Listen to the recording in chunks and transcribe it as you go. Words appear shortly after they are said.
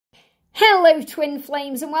Hello Twin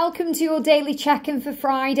Flames and welcome to your daily check-in for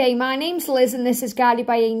Friday. My name's Liz and this is Guided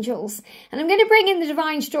by Angels. And I'm going to bring in the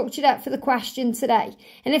Divine Structure deck for the question today.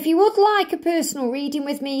 And if you would like a personal reading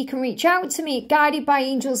with me, you can reach out to me at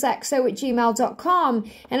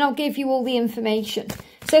guidedbyangelsxo@gmail.com and I'll give you all the information.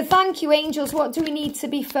 So thank you, angels. What do we need to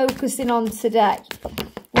be focusing on today?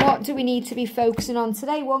 What do we need to be focusing on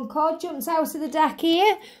today? One card jumps out of the deck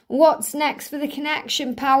here. What's next for the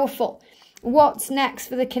connection? Powerful. What's next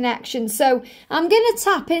for the connection? So I'm going to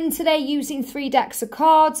tap in today using 3 decks of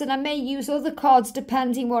cards, and I may use other cards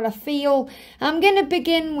depending what I feel. I'm going to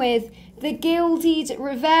begin with the Gilded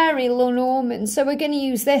Reverie Lenormand. So we're going to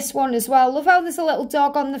use this one as well. Love how there's a little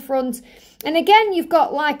dog on the front. And again, you've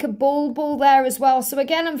got like a bulbul there as well. So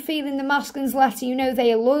again, I'm feeling the masculines letting you know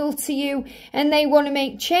they are loyal to you and they want to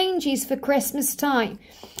make changes for Christmas time.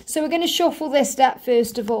 So we're going to shuffle this deck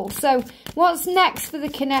first of all. So what's next for the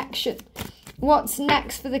connection? What's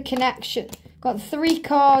next for the connection? Got 3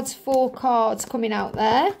 cards, 4 cards coming out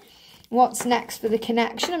there. What's next for the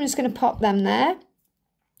connection? I'm just going to pop them there.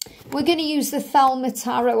 We're going to use the Thelema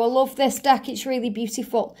Tarot. I love this deck. It's really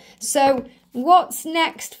beautiful. So what's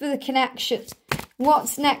next for the connection?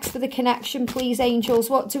 What's next for the connection, please,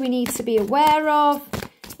 angels? What do we need to be aware of?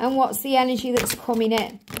 And what's the energy that's coming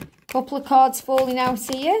in? Couple of cards falling out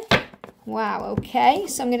here. Wow, okay.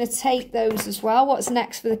 So I'm going to take those as well. What's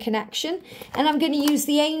next for the connection? And I'm going to use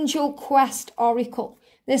the Angel Quest Oracle.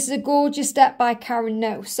 This is a gorgeous deck by Karen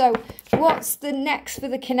No. So what's the next for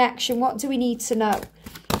the connection? What do we need to know?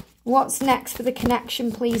 What's next for the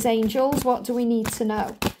connection, please, angels? What do we need to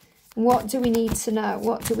know? What do we need to know?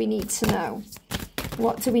 What do we need to know?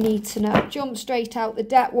 What do we need to know? Jump straight out the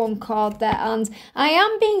deck, 1 card there. And I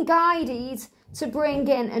am being guided to bring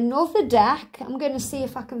in another deck. I'm going to see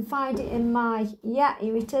if I can find it in my... Yeah,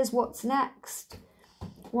 here it is. What's next?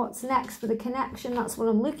 What's next for the connection? That's what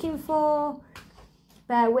I'm looking for.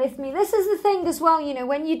 Bear with me. This is the thing as well, you know,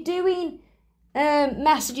 when you're doing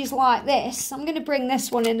messages like this, I'm going to bring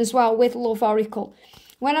this one in as well with Love Oracle.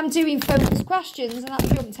 When I'm doing focus questions, and that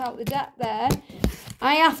jumped out the deck there,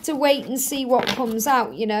 I have to wait and see what comes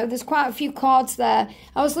out, you know. There's quite a few cards there.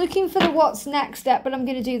 I was looking for the what's next deck, but I'm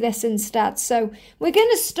going to do this instead. So we're going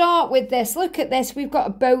to start with this. Look at this. We've got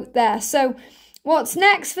a boat there. So what's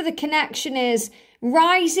next for the connection is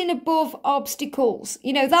rising above obstacles.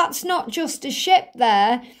 You know, that's not just a ship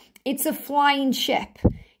there. It's a flying ship.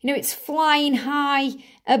 You know, it's flying high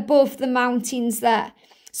above the mountains there.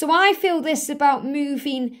 So I feel this about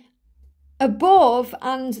moving above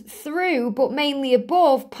and through, but mainly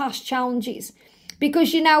above past challenges,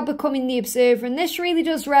 because you're now becoming the observer. And this really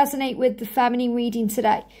does resonate with the feminine reading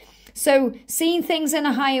today. So seeing things in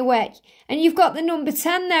a higher way. And you've got the number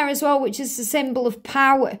 10 there as well, which is the symbol of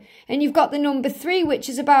power. And you've got the number 3, which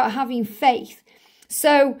is about having faith.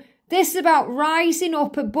 So this is about rising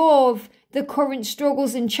up above the current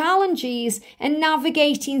struggles and challenges and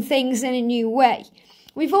navigating things in a new way.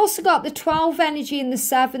 We've also got the 12 energy and the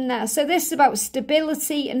 7 there. So this is about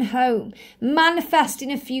stability and home,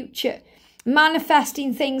 manifesting a future,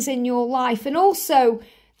 manifesting things in your life, and also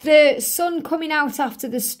the sun coming out after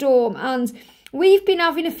the storm. And we've been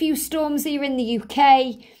having a few storms here in the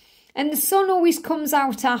UK, and the sun always comes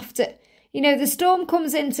out after. You know, the storm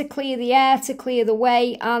comes in to clear the air, to clear the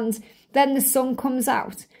way, and then the sun comes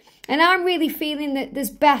out. And I'm really feeling that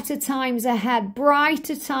there's better times ahead,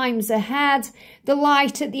 brighter times ahead, the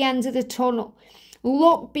light at the end of the tunnel.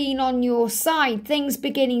 Luck being on your side, things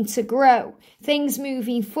beginning to grow, things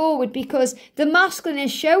moving forward, because the masculine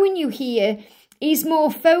is showing you here he's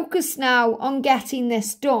more focused now on getting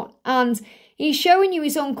this done. And he's showing you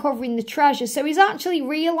he's uncovering the treasure. So he's actually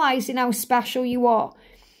realising how special you are.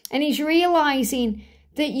 And he's realising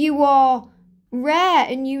that you are rare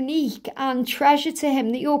and unique and treasure to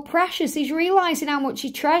him, that you're precious. He's realising how much he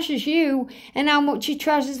treasures you and how much he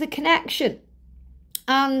treasures the connection.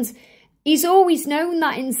 And he's always known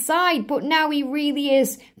that inside, but now he really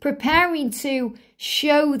is preparing to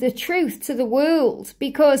show the truth to the world,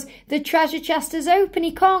 because the treasure chest is open.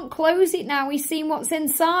 He can't close it now. He's seen what's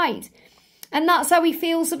inside. And that's how he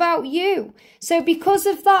feels about you. So because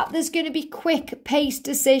of that, there's going to be quick-paced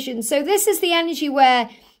decisions. So this is the energy where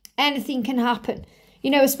anything can happen,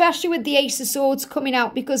 you know, especially with the Ace of Swords coming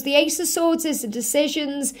out, because the Ace of Swords is the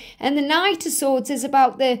decisions and the Knight of Swords is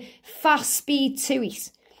about the fast speed to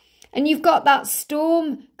it. And you've got that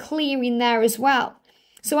storm clearing there as well.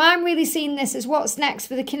 So I'm really seeing this as what's next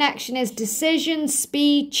for the connection is decision,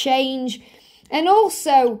 speed, change, and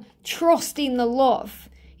also trusting the love.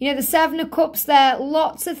 You know, the 7 of Cups there,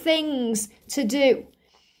 lots of things to do.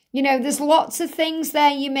 You know, there's lots of things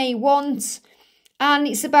there you may want. And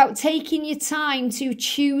it's about taking your time to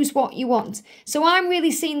choose what you want. So I'm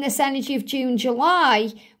really seeing this energy of June,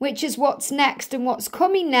 July, which is what's next and what's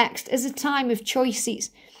coming next, as a time of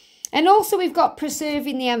choices. And also we've got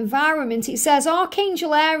preserving the environment. It says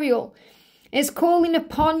Archangel Ariel is calling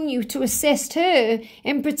upon you to assist her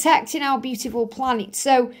in protecting our beautiful planet.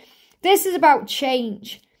 So this is about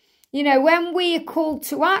change. You know, when we are called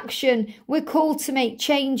to action, we're called to make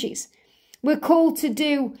changes. We're called to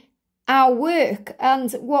do our work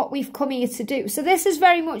and what we've come here to do. So this is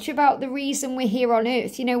very much about the reason we're here on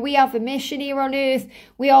earth. You know, we have a mission here on earth.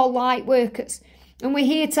 We are light workers. And we're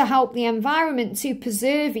here to help the environment, to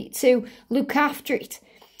preserve it, to look after it.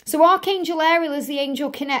 So Archangel Ariel is the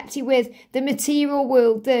angel connected with the material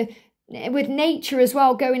world, with nature as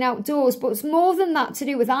well, going outdoors. But it's more than that, to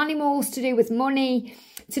do with animals, to do with money,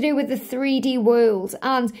 to do with the 3D world.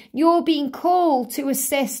 And you're being called to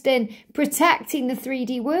assist in protecting the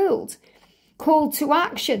 3D world. Called to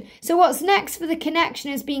action. So what's next for the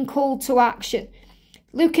connection is being called to action.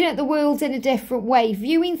 Looking at the world in a different way.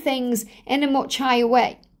 Viewing things in a much higher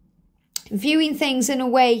way. Viewing things in a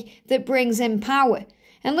way that brings in power.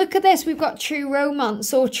 And look at this, we've got true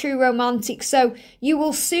romance or true romantic. So you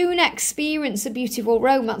will soon experience a beautiful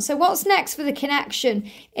romance. So what's next for the connection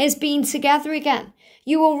is being together again.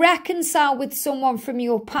 You will reconcile with someone from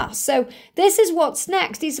your past. So this is what's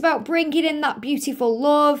next. It's about bringing in that beautiful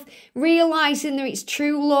love, realizing that it's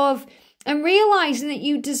true love, and realizing that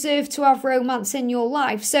you deserve to have romance in your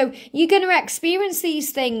life. So you're going to experience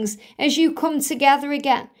these things as you come together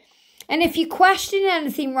again. And if you're questioning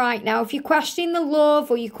anything right now, if you're questioning the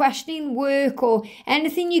love or you're questioning work or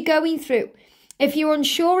anything you're going through, if you're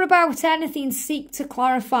unsure about anything, seek to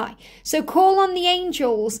clarify. So call on the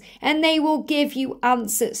angels and they will give you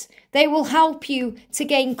answers. They will help you to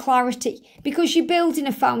gain clarity because you're building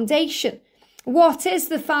a foundation. What is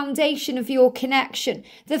the foundation of your connection?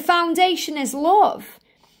 The foundation is love.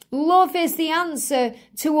 Love is the answer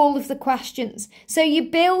to all of the questions. So you're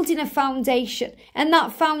building a foundation, and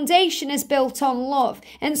that foundation is built on love.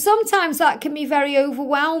 And sometimes that can be very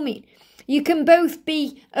overwhelming. You can both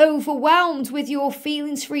be overwhelmed with your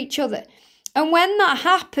feelings for each other. And when that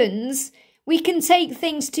happens, we can take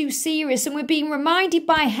things too serious, and we're being reminded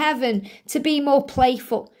by heaven to be more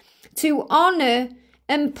playful, to honour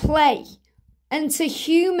and play, and to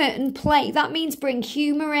humour and play. That means bring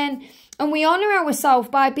humour in. And we honour ourselves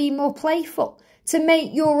by being more playful, to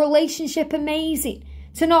make your relationship amazing,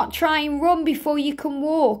 to not try and run before you can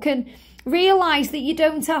walk, and realise that you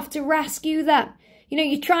don't have to rescue them. You know,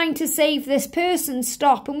 you're trying to save this person,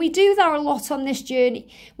 stop. And we do that a lot on this journey.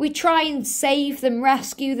 We try and save them,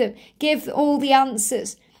 rescue them, give all the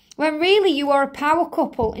answers. When really you are a power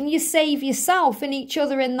couple and you save yourself and each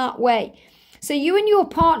other in that way. So you and your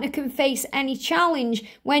partner can face any challenge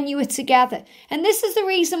when you are together. And this is the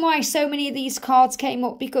reason why so many of these cards came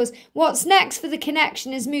up, because what's next for the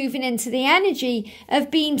connection is moving into the energy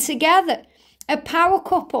of being together. A power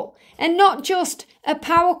couple. And not just a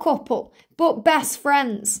power couple, but best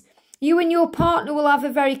friends. You and your partner will have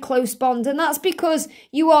a very close bond. And that's because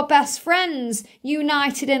you are best friends,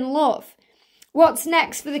 united in love. What's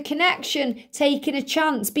next for the connection? Taking a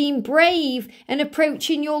chance, being brave and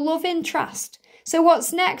approaching your love interest. So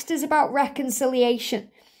what's next is about reconciliation,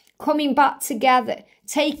 coming back together,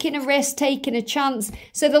 taking a risk, taking a chance.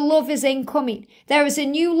 So the love is incoming. There is a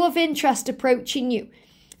new love interest approaching you.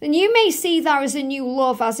 And you may see that as a new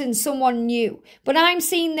love, as in someone new. But I'm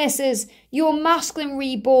seeing this as your masculine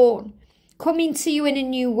reborn, coming to you in a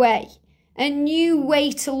new way. A new way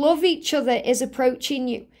to love each other is approaching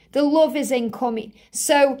you. The love is incoming.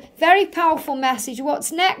 So, very powerful message.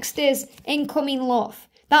 What's next is incoming love.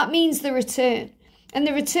 That means the return. And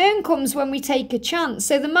the return comes when we take a chance.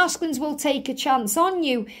 So the masculines will take a chance on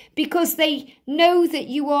you because they know that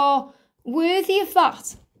you are worthy of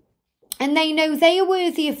that. And they know they are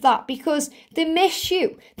worthy of that because they miss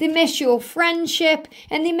you. They miss your friendship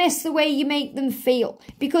and they miss the way you make them feel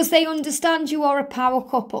because they understand you are a power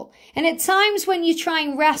couple. And at times when you try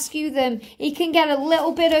and rescue them, it can get a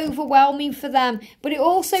little bit overwhelming for them. But it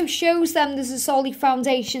also shows them there's a solid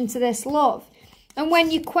foundation to this love. And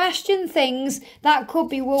when you question things, that could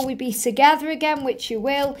be, will we be together again, which you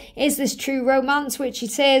will. Is this true romance, which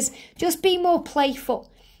it is. Just be more playful.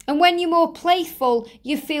 And when you're more playful,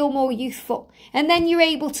 you feel more youthful. And then you're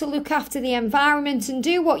able to look after the environment and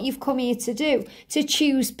do what you've come here to do. To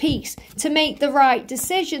choose peace. To make the right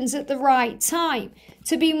decisions at the right time.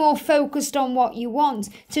 To be more focused on what you want.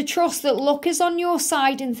 To trust that luck is on your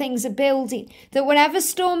side and things are building. That whatever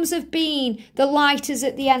storms have been, the light is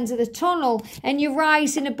at the end of the tunnel. And you're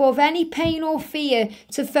rising above any pain or fear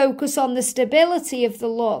to focus on the stability of the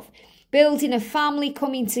love. building a family,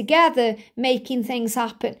 coming together, making things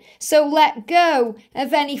happen. So let go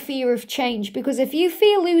of any fear of change, because if you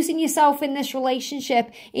feel losing yourself in this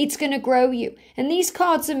relationship, it's going to grow you. And these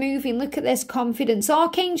cards are moving. Look at this confidence.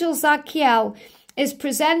 Archangel Zadkiel is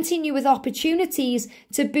presenting you with opportunities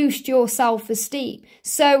to boost your self-esteem.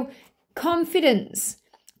 So confidence,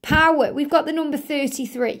 power. We've got the number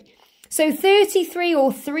 33. So 33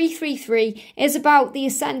 or 333 is about the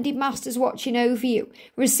ascended masters watching over you,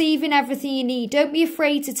 receiving everything you need. Don't be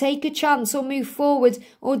afraid to take a chance or move forward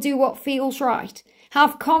or do what feels right.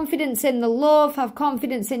 Have confidence in the love, have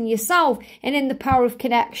confidence in yourself and in the power of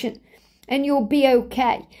connection. And you'll be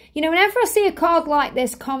okay. You know, whenever I see a card like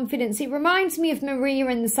this, confidence, it reminds me of Maria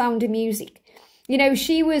in The Sound of Music. You know,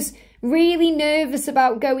 she was really nervous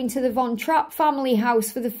about going to the Von Trapp family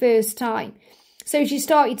house for the first time. So she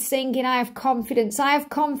started singing, I have confidence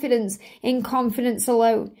in confidence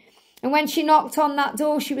alone. And when she knocked on that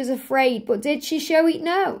door, she was afraid. But did she show it?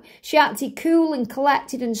 No. She acted cool and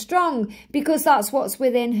collected and strong because that's what's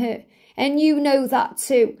within her. And you know that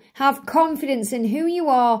too. Have confidence in who you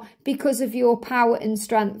are because of your power and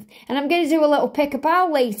strength. And I'm going to do a little pick-a-bow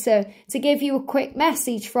later to give you a quick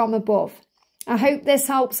message from above. I hope this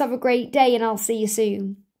helps. Have a great day and I'll see you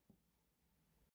soon.